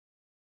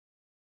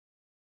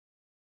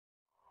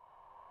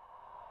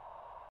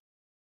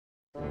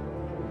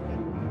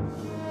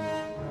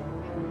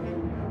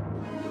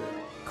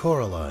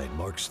Coraline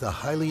marks the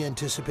highly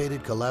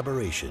anticipated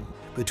collaboration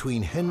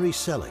between Henry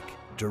Selick,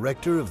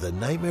 director of The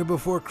Nightmare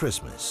Before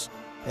Christmas,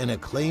 and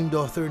acclaimed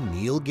author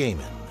Neil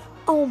Gaiman.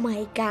 Oh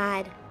my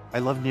God. I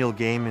love Neil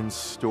Gaiman's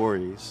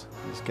stories.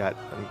 He's got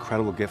an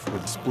incredible gift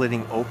with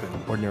splitting open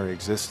ordinary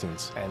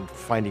existence and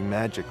finding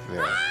magic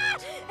there. I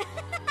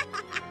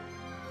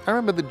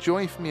remember the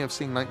joy for me of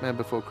seeing Nightmare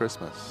Before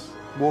Christmas.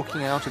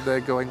 Walking out of there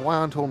going, why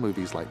aren't all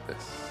movies like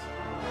this?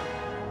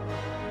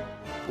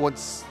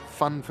 What's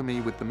fun for me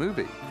with the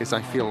movie is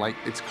I feel like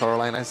it's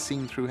Coraline as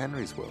seen through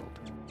Henry's world.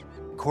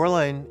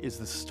 Coraline is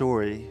the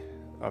story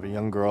of a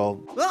young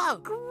girl. Oh,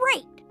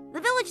 great! The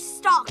village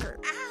stalker.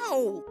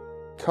 Ow!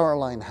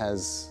 Coraline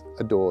has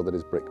a door that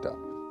is bricked up.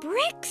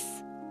 Bricks?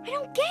 I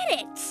don't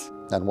get it.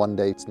 And one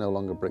day it's no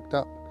longer bricked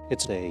up.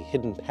 It's a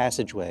hidden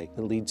passageway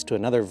that leads to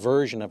another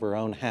version of her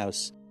own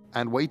house.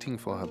 And waiting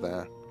for her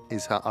there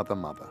is her other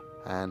mother.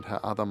 And her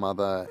other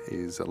mother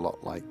is a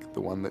lot like the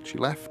one that she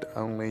left,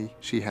 only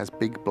she has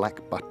big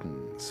black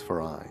buttons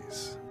for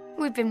eyes.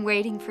 We've been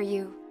waiting for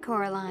you,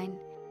 Coraline.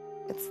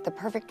 It's the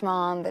perfect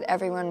mom that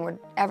everyone would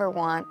ever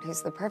want,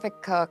 who's the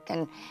perfect cook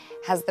and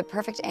has the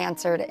perfect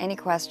answer to any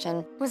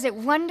question. Was it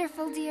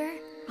wonderful, dear?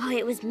 Oh,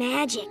 it was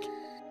magic.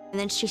 And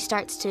then she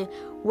starts to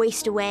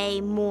waste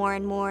away more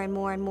and more and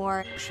more and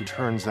more. She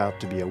turns out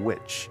to be a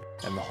witch,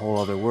 and the whole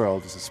other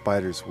world is a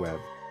spider's web.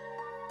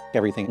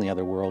 Everything in the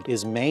other world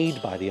is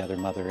made by the other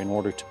mother in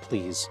order to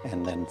please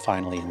and then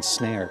finally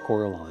ensnare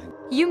Coraline.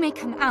 You may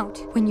come out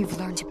when you've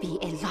learned to be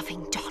a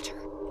loving daughter.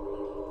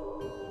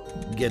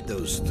 Get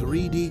those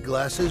 3D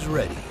glasses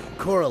ready.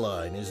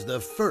 Coraline is the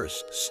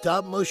first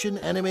stop-motion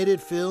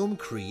animated film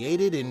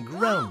created in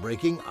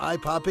groundbreaking,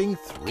 eye-popping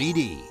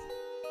 3D.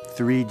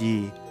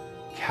 3D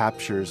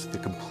captures the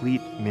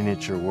complete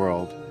miniature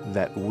world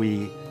that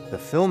we, the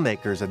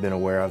filmmakers, have been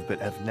aware of but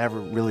have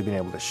never really been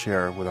able to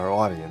share with our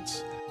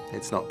audience.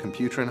 It's not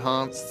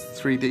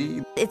computer-enhanced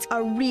 3D. It's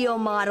a real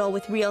model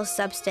with real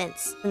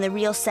substance and the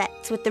real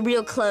sets with the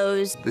real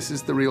clothes. This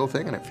is the real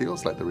thing, and it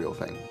feels like the real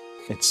thing.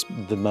 It's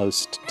the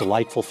most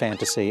delightful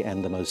fantasy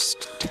and the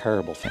most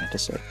terrible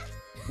fantasy.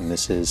 And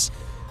this is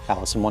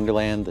Alice in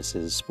Wonderland, this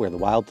is Where the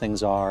Wild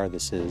Things Are,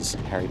 this is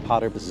Harry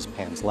Potter, this is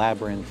Pan's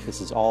Labyrinth, this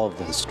is all of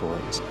those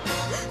stories.